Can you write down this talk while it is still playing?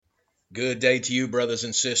Good day to you, brothers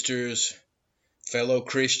and sisters, fellow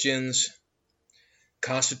Christians,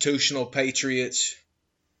 constitutional patriots,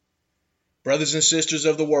 brothers and sisters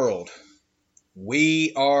of the world.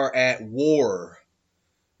 We are at war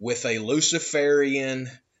with a Luciferian,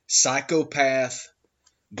 psychopath,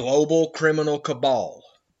 global criminal cabal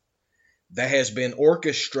that has been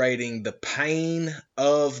orchestrating the pain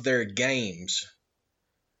of their games,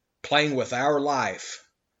 playing with our life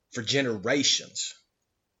for generations.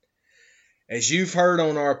 As you've heard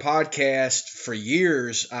on our podcast for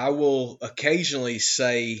years, I will occasionally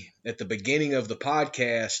say at the beginning of the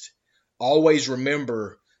podcast, always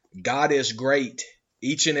remember God is great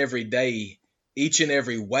each and every day, each and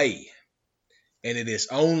every way. And it is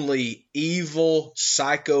only evil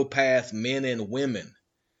psychopath men and women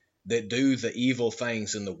that do the evil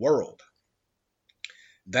things in the world.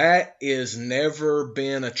 That has never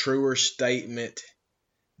been a truer statement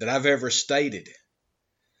that I've ever stated.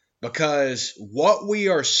 Because what we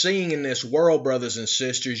are seeing in this world, brothers and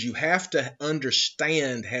sisters, you have to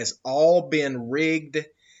understand has all been rigged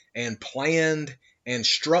and planned and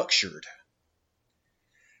structured.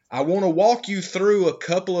 I want to walk you through a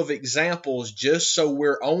couple of examples just so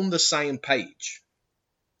we're on the same page.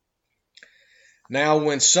 Now,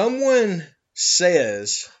 when someone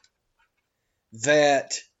says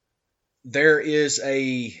that there is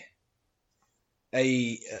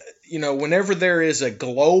whenever there is a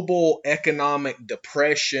global economic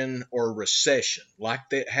depression or recession, like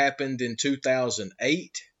that happened in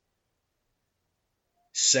 2008,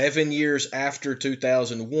 7 years after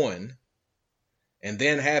 2001, and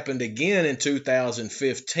then happened again in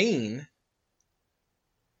 2015,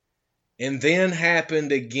 and then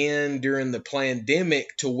happened again during the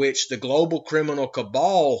pandemic, to which the global criminal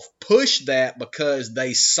cabal pushed that because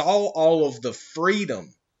they saw all of the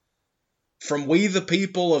freedom from we the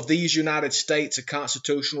people of these United States, a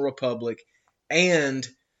constitutional republic, and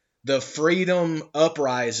the freedom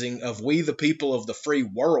uprising of we the people of the free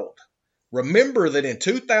world. Remember that in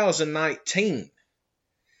 2019,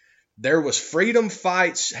 there was freedom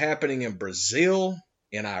fights happening in Brazil,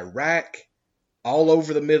 in Iraq, all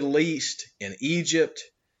over the Middle East, in Egypt,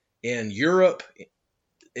 in Europe,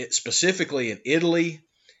 specifically in Italy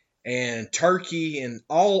and Turkey, and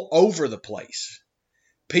all over the place.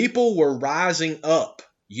 People were rising up,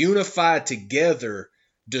 unified together,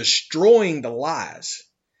 destroying the lies,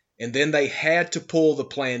 and then they had to pull the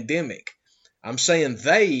pandemic. I'm saying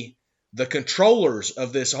they, the controllers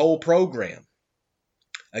of this whole program.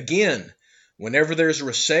 Again, whenever there's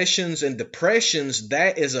recessions and depressions,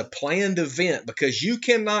 that is a planned event, because you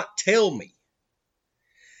cannot tell me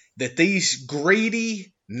that these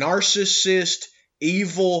greedy, narcissist,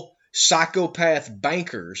 evil, psychopath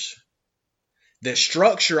bankers that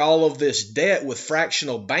structure all of this debt with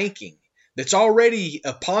fractional banking, that's already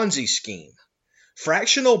a Ponzi scheme.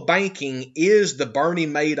 Fractional banking is the Bernie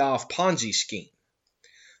Madoff Ponzi scheme,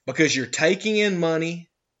 because you're taking in money,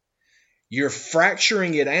 you're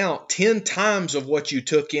fracturing it out 10 times of what you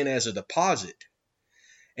took in as a deposit,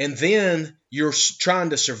 and then you're trying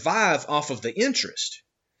to survive off of the interest.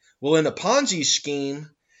 Well, in a Ponzi scheme,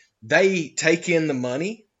 they take in the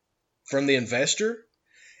money from the investor,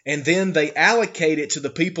 and then they allocate it to the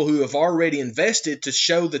people who have already invested to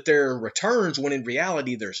show that there are returns, when in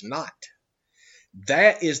reality there's not.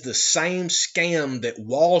 That is the same scam that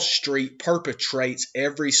Wall Street perpetrates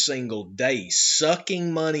every single day,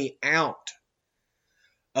 sucking money out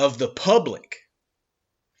of the public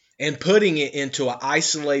and putting it into an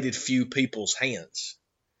isolated few people's hands.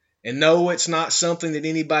 And no, it's not something that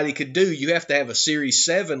anybody could do. You have to have a Series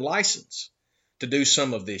 7 license to do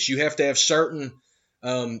some of this. You have to have certain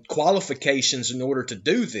qualifications in order to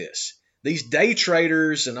do this. These day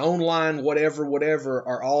traders and online whatever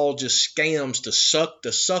are all just scams to suck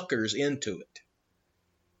the suckers into it.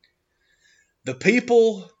 The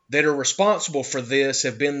people that are responsible for this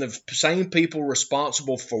have been the same people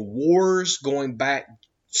responsible for wars going back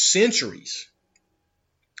centuries.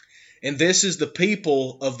 And this is the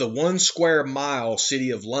people of the 1 square mile city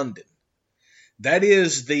of London. That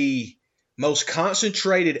is the most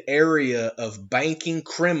concentrated area of banking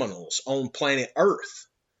criminals on planet Earth.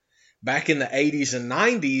 Back in the 80s and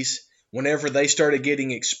 90s, whenever they started getting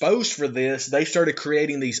exposed for this, they started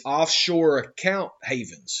creating these offshore account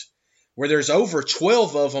havens, where there's over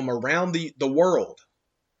 12 of them around the world,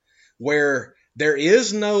 where there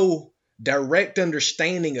is no direct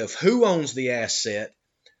understanding of who owns the asset,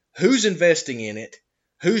 who's investing in it,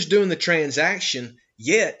 who's doing the transaction.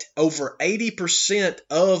 Yet, over 80%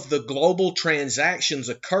 of the global transactions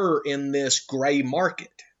occur in this gray market.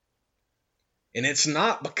 And it's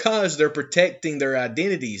not because they're protecting their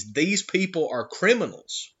identities. These people are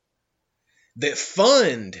criminals. that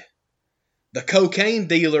fund the cocaine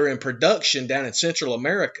dealer and production down in Central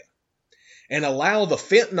America and allow the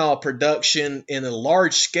fentanyl production in a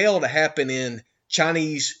large scale to happen in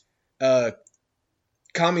Chinese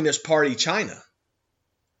Communist Party China.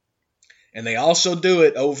 And they also do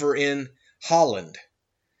it over in Holland.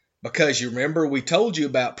 Because you remember we told you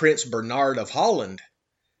about Prince Bernard of Holland.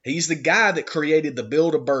 He's the guy that created the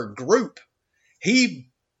Bilderberg Group.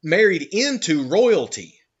 He married into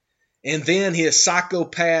royalty. And then his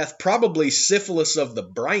psychopath, probably syphilis of the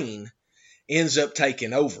brain, ends up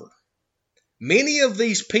taking over. Many of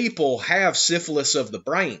these people have syphilis of the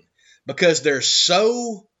brain because they're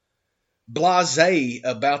so blasé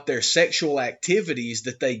about their sexual activities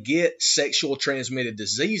that they get sexual transmitted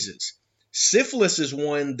diseases. Syphilis is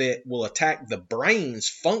one that will attack the brain's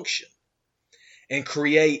function and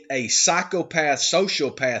create a psychopath,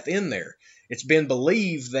 sociopath in there. It's been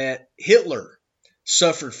believed that Hitler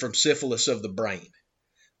suffered from syphilis of the brain.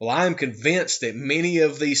 Well, I am convinced that many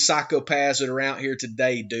of these psychopaths that are out here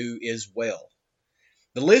today do as well.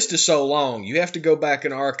 The list is so long, you have to go back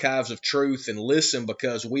in archives of truth and listen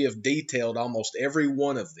because we have detailed almost every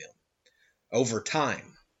one of them over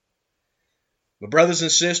time. But brothers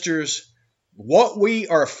and sisters, what we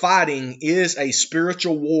are fighting is a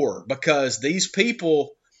spiritual war because these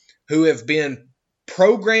people who have been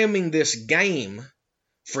programming this game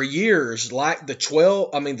for years, like the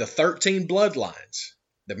 13 bloodlines,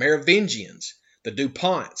 the Merovingians, the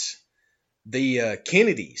DuPonts, the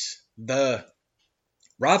Kennedys, the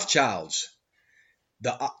Rothschilds,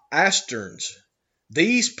 the Asterns,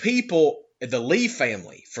 these people, the Lee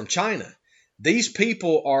family from China, these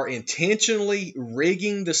people are intentionally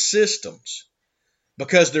rigging the systems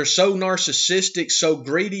because they're so narcissistic, so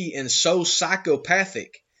greedy, and so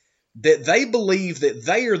psychopathic that they believe that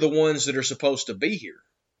they are the ones that are supposed to be here.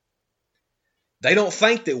 They don't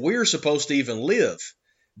think that we're supposed to even live.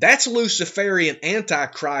 That's Luciferian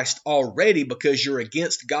Antichrist already because you're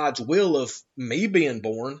against God's will of me being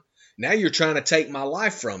born. Now you're trying to take my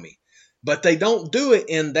life from me. But they don't do it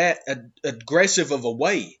in that aggressive of a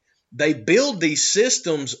way. They build these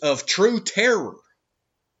systems of true terror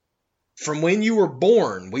from when you were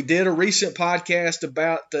born. We did a recent podcast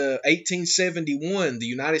about the 1871, the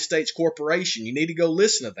United States Corporation. You need to go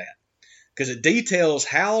listen to that because it details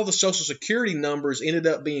how the Social Security numbers ended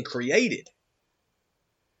up being created.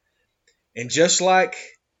 And just like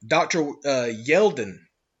Dr. Yeldon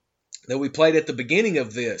that we played at the beginning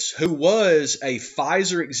of this, who was a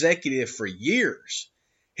Pfizer executive for years,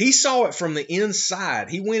 he saw it from the inside.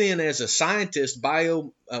 He went in as a scientist,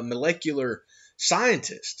 biomolecular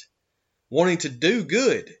scientist, wanting to do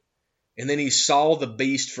good. And then he saw the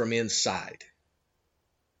beast from inside.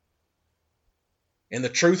 And the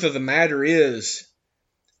truth of the matter is,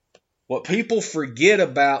 what people forget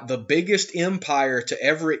about the biggest empire to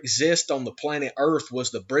ever exist on the planet Earth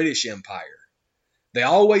was the British Empire. They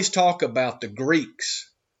always talk about the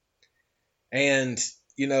Greeks and,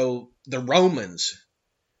 the Romans.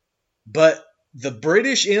 But the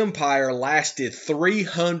British Empire lasted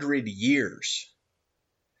 300 years.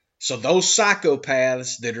 So those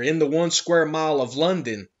psychopaths that are in the 1 square mile of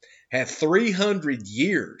London had 300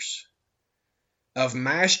 years of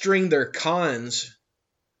mastering their cons,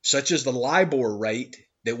 such as the LIBOR rate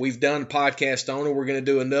that we've done a podcast on, and we're going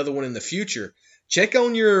to do another one in the future. Check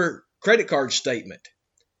on your credit card statement.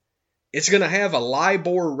 It's going to have a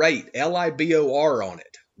LIBOR rate, LIBOR on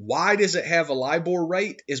it. Why does it have a LIBOR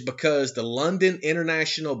rate? Is because the London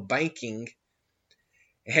International Banking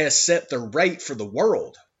has set the rate for the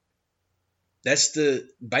world. That's the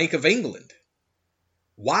Bank of England.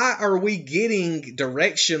 Why are we getting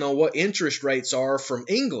direction on what interest rates are from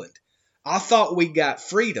England? I thought we got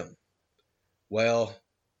freedom. Well,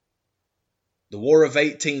 the War of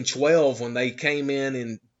 1812, when they came in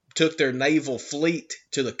and took their naval fleet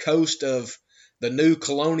to the coast of the new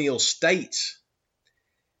colonial states,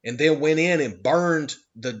 and then went in and burned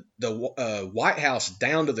the White House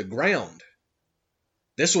down to the ground.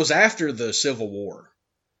 This was after the Civil War.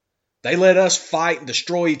 They let us fight and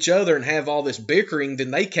destroy each other and have all this bickering. Then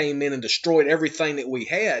they came in and destroyed everything that we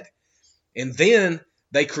had. And then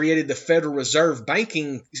they created the Federal Reserve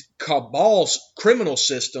banking cabal's criminal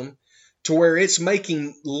system to where it's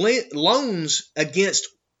making loans against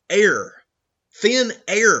air, thin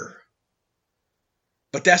air.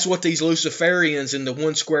 But that's what these Luciferians in the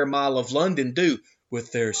 1 square mile of London do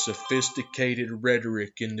with their sophisticated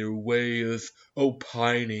rhetoric and their way of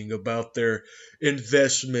opining about their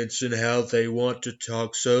investments and how they want to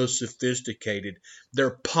talk so sophisticated.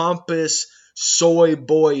 They're pompous, soy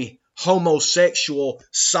boy, homosexual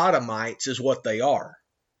sodomites is what they are.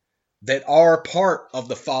 that are part of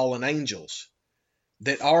the fallen angels,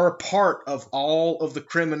 that are part of all of the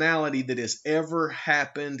criminality that has ever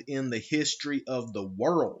happened in the history of the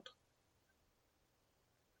world.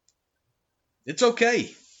 It's okay.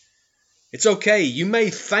 It's okay. You may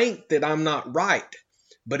think that I'm not right,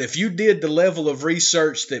 but if you did the level of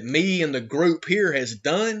research that me and the group here has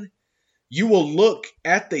done, you will look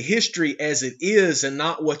at the history as it is and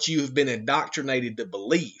not what you have been indoctrinated to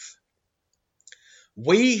believe.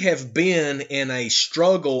 We have been in a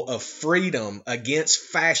struggle of freedom against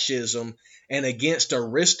fascism and against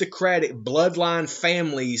aristocratic bloodline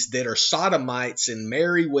families that are sodomites and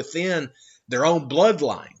marry within their own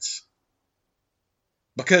bloodlines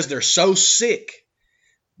because they're so sick.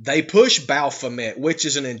 They push Baphomet, which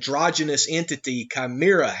is an androgynous entity,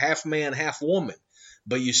 chimera, half man, half woman.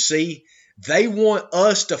 But you see, they want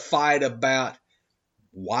us to fight about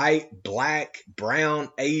white, black, brown,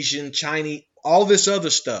 Asian, Chinese, all this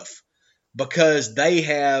other stuff, because they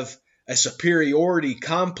have a superiority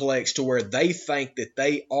complex to where they think that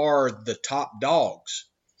they are the top dogs.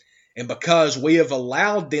 And because we have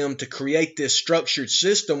allowed them to create this structured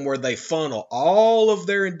system where they funnel all of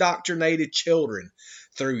their indoctrinated children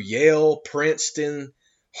through Yale, Princeton,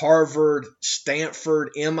 Harvard,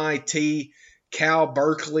 Stanford, MIT, Cal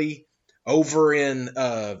Berkeley, over in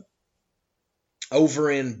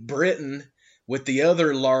Britain with the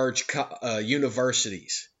other large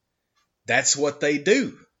universities. That's what they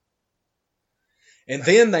do. And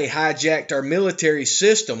then they hijacked our military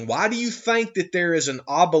system. Why do you think that there is an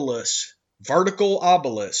obelisk, vertical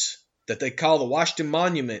obelisk, that they call the Washington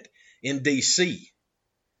Monument in D.C.?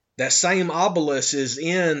 That same obelisk is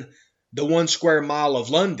in the 1 square mile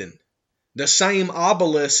of London. The same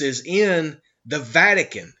obelisk is in the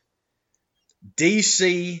Vatican.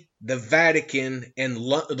 D.C., the Vatican, and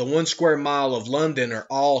the 1 square mile of London are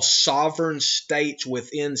all sovereign states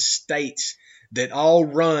within states that all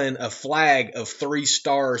run a flag of 3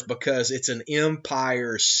 stars because it's an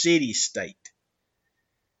empire city-state.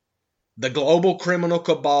 The global criminal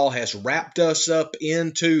cabal has wrapped us up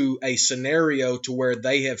into a scenario to where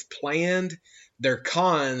they have planned their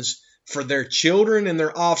cons for their children and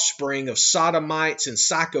their offspring of sodomites and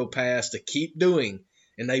psychopaths to keep doing,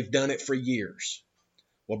 and they've done it for years.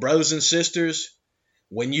 Well, brothers and sisters,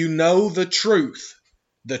 when you know the truth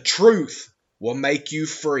will make you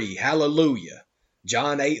free. Hallelujah.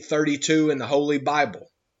 John 8:32 in the Holy Bible.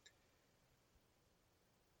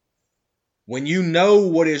 When you know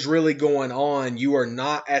what is really going on, you are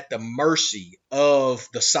not at the mercy of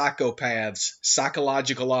the psychopaths'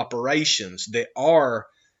 psychological operations that are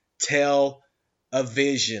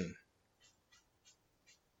television.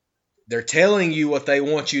 They're telling you what they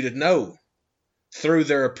want you to know through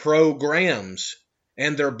their programs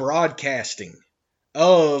and their broadcasting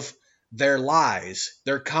of their lies,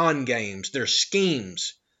 their con games, their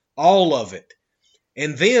schemes, all of it.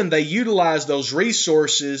 And then they utilize those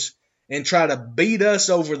resources and try to beat us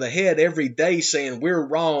over the head every day saying we're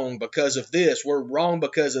wrong because of this, we're wrong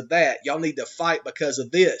because of that, y'all need to fight because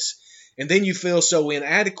of this. And then you feel so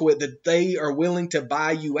inadequate that they are willing to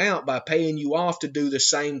buy you out by paying you off to do the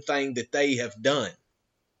same thing that they have done.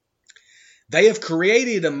 They have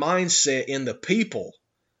created a mindset in the people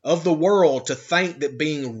of the world to think that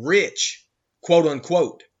being rich, quote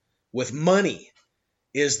unquote, with money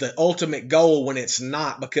is the ultimate goal when it's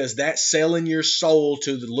not, because that's selling your soul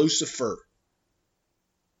to the Lucifer.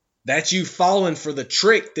 That's you falling for the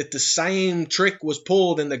trick that the same trick was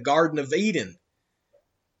pulled in the Garden of Eden.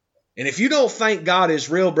 And if you don't think God is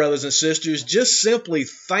real, brothers and sisters, just simply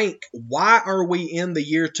think, why are we in the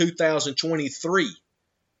year 2023?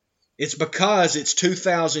 It's because it's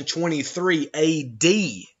 2023 AD.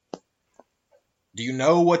 Do you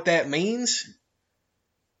know what that means?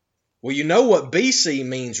 Well, you know what BC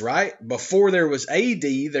means, right? Before there was AD,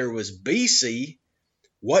 there was BC.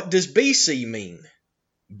 What does BC mean?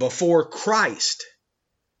 Before Christ.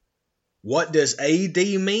 What does AD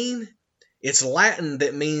mean? It's Latin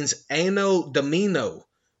that means Anno Domini,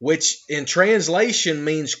 which in translation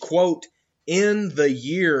means, quote, in the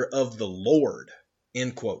year of the Lord,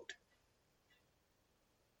 end quote.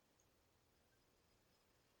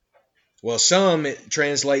 Well, some it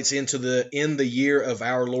translates into in the year of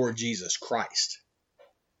our Lord Jesus Christ.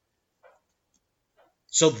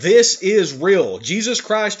 So this is real. Jesus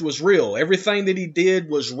Christ was real. Everything that he did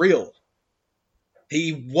was real.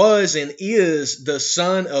 He was and is the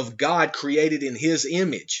Son of God created in his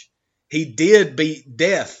image. He did beat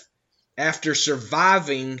death after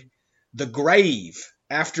surviving the grave,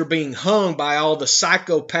 after being hung by all the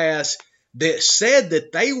psychopaths that said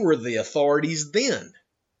that they were the authorities then.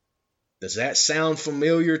 Does that sound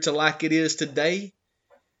familiar to like it is today?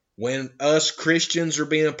 When us Christians are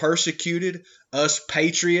being persecuted, us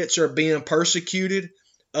patriots are being persecuted,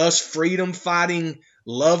 us freedom fighting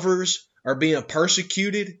lovers are being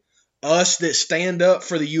persecuted, us that stand up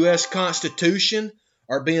for the U.S. Constitution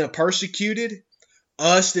are being persecuted,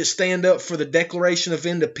 us that stand up for the Declaration of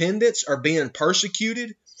Independence are being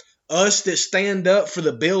persecuted, us that stand up for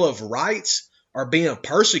the Bill of Rights are being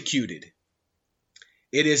persecuted.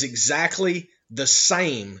 It is exactly the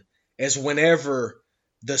same as whenever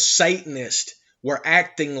the Satanists were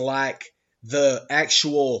acting like the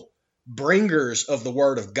actual bringers of the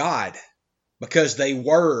Word of God, because they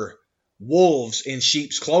were wolves in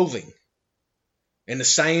sheep's clothing. And the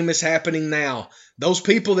same is happening now. Those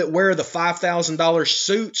people that wear the $5,000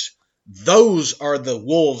 suits, those are the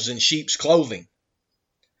wolves in sheep's clothing.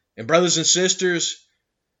 And brothers and sisters,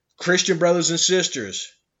 Christian brothers and sisters,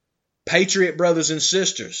 patriot brothers and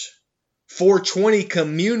sisters, 420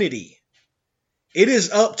 community, it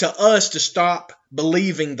is up to us to stop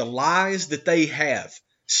believing the lies that they have.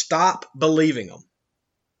 Stop believing them.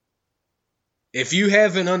 If you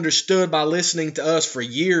haven't understood by listening to us for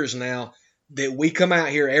years now that we come out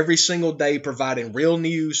here every single day providing real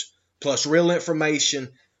news plus real information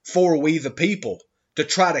for we the people to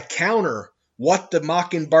try to counter what the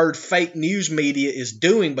Mockingbird fake news media is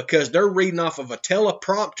doing, because they're reading off of a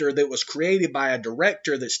teleprompter that was created by a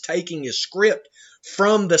director that's taking his script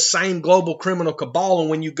from the same global criminal cabal.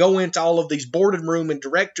 And when you go into all of these boardroom and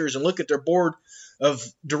directors and look at their board of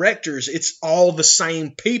directors, it's all the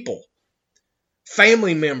same people,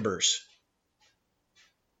 family members.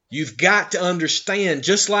 You've got to understand,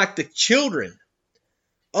 just like the children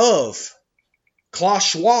of Klaus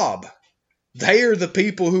Schwab, they are the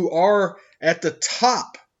people who are at the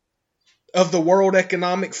top of the World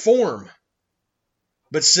Economic Forum.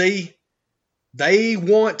 But see, they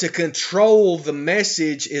want to control the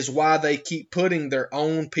message, is why they keep putting their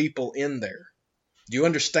own people in there. Do you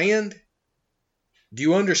understand? Do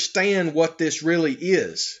you understand what this really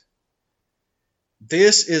is?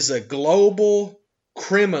 This is a global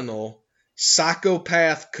criminal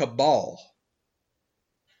psychopath cabal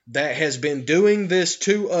that has been doing this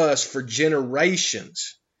to us for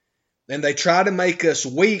generations. And they try to make us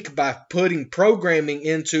weak by putting programming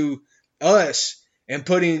into us and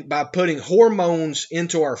by putting hormones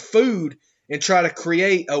into our food and try to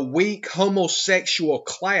create a weak homosexual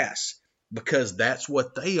class, because that's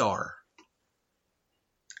what they are.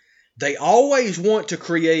 They always want to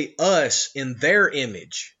create us in their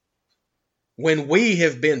image when we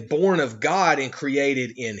have been born of God and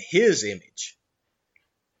created in His image.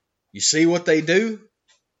 You see what they do?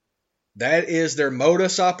 That is their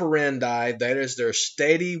modus operandi. That is their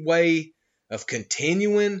steady way of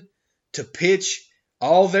continuing to pitch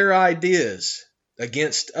all their ideas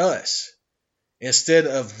against us, instead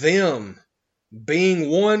of them being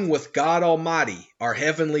one with God Almighty, our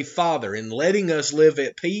Heavenly Father, and letting us live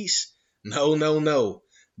at peace. No, no, no.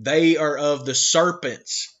 They are of the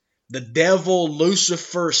serpents, the devil,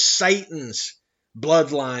 Lucifer, Satan's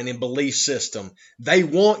bloodline and belief system. They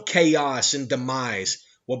want chaos and demise.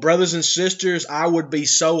 Well, brothers and sisters, I would be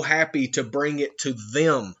so happy to bring it to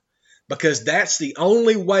them, because that's the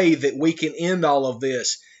only way that we can end all of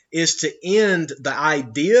this, is to end the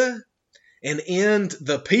idea and end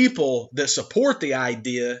the people that support the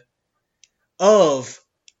idea of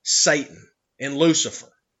Satan and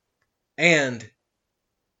Lucifer and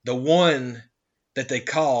the one that they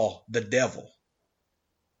call the devil.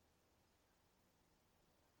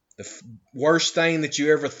 The worst thing that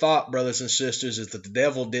you ever thought, brothers and sisters, is that the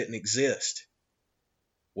devil didn't exist.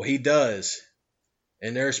 Well, he does.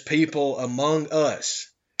 And there's people among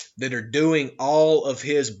us that are doing all of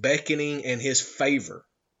his beckoning and his favor.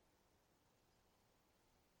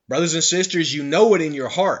 Brothers and sisters, you know it in your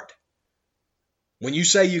heart. When you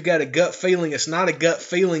say you got a gut feeling, it's not a gut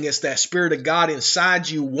feeling. It's that Spirit of God inside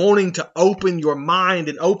you wanting to open your mind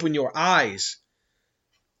and open your eyes.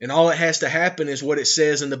 And all that has to happen is what it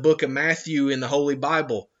says in the book of Matthew in the Holy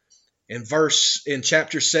Bible. In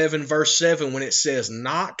chapter 7, verse 7, when it says,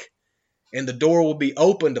 knock, and the door will be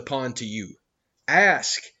opened upon to you.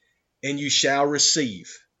 Ask, and you shall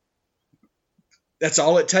receive. That's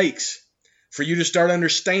all it takes for you to start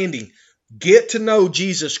understanding. Get to know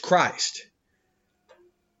Jesus Christ.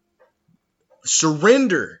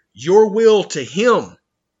 Surrender your will to Him.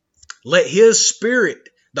 Let His Spirit,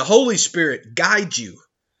 the Holy Spirit, guide you,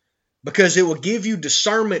 because it will give you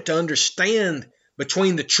discernment to understand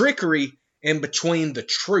between the trickery and between the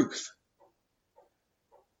truth.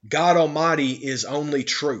 God Almighty is only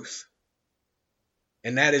truth.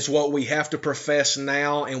 And that is what we have to profess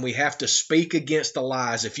now, and we have to speak against the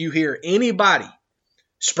lies. If you hear anybody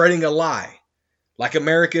spreading a lie, like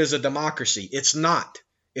America is a democracy. It's not.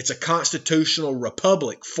 It's a constitutional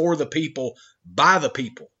republic for the people, by the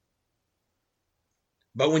people.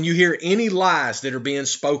 But when you hear any lies that are being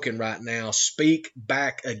spoken right now, speak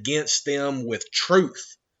back against them with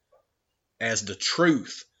truth, as the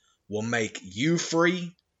truth will make you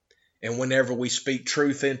free. And whenever we speak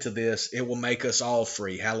truth into this, it will make us all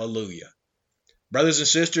free. Hallelujah. Brothers and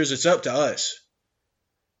sisters, it's up to us.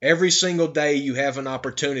 Every single day you have an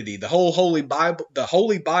opportunity. The Holy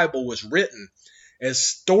Bible was written as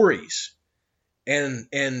stories and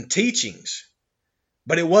teachings.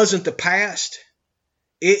 But it wasn't the past.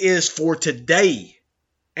 It is for today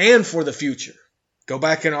and for the future. Go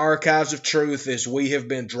back in archives of truth as we have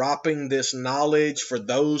been dropping this knowledge for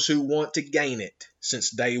those who want to gain it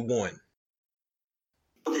since day one.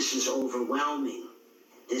 This is overwhelming.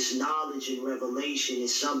 This knowledge and revelation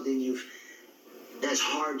is something that's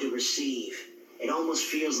hard to receive. It almost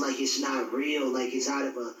feels like it's not real, like it's out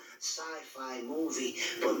of a sci-fi movie.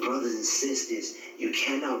 But brothers and sisters, you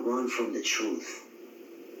cannot run from the truth.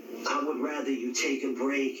 I would rather you take a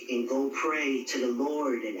break and go pray to the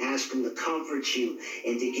Lord and ask Him to comfort you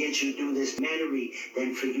and to get you through this memory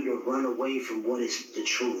than for you to run away from what is the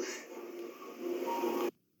truth.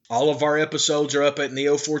 All of our episodes are up at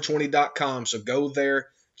neo420.com, so go there,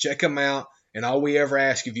 check them out, and all we ever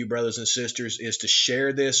ask of you, brothers and sisters, is to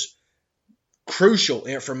share this crucial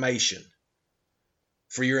information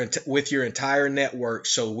with your entire network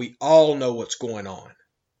so we all know what's going on.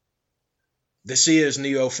 This is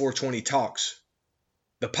Neo 420 Talks,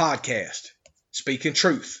 the podcast, speaking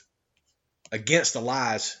truth against the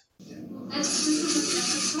lies.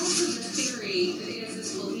 That's also the theory that is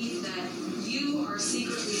this belief that you are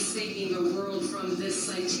secretly saving the world from this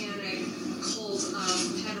satanic cult of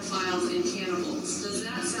pedophiles and cannibals. Does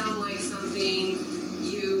that sound like something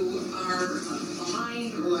you are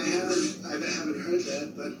behind? Well, I haven't heard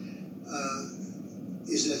that, but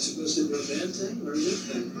is that supposed to be a bad thing or a good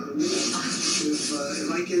thing? I don't know.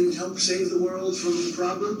 If I can help save the world from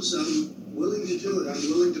problems, I'm willing to do it. I'm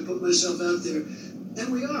willing to put myself out there.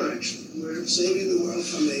 And we are, actually. We're saving the world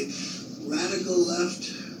from a radical left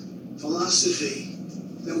philosophy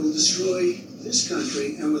that will destroy this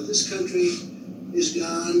country. And when this country is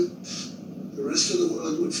gone, the rest of the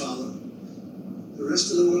world would follow. The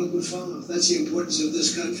rest of the world would follow. That's the importance of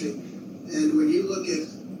this country. And when you look at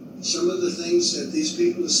some of the things that these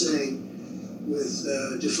people are saying with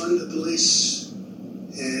defund the police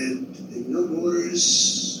and no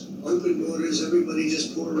borders, open borders, everybody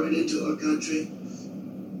just pour right into our country.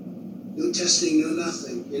 No testing, no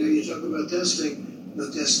nothing. You know, you talk about testing,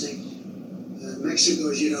 no testing.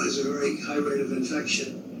 Mexico, as you know, has a very high rate of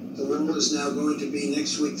infection. The wall is now going to be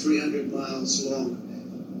next week 300 miles long.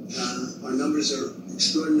 Our numbers are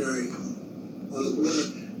extraordinary on the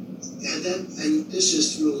border. And this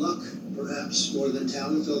is through luck, perhaps, more than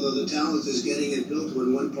talent, although the talent is getting it built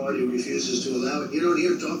when one party refuses to allow it. You don't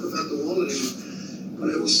hear talk about the wall anymore.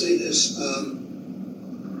 But I will say this.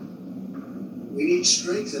 We need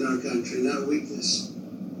strength in our country, not weakness.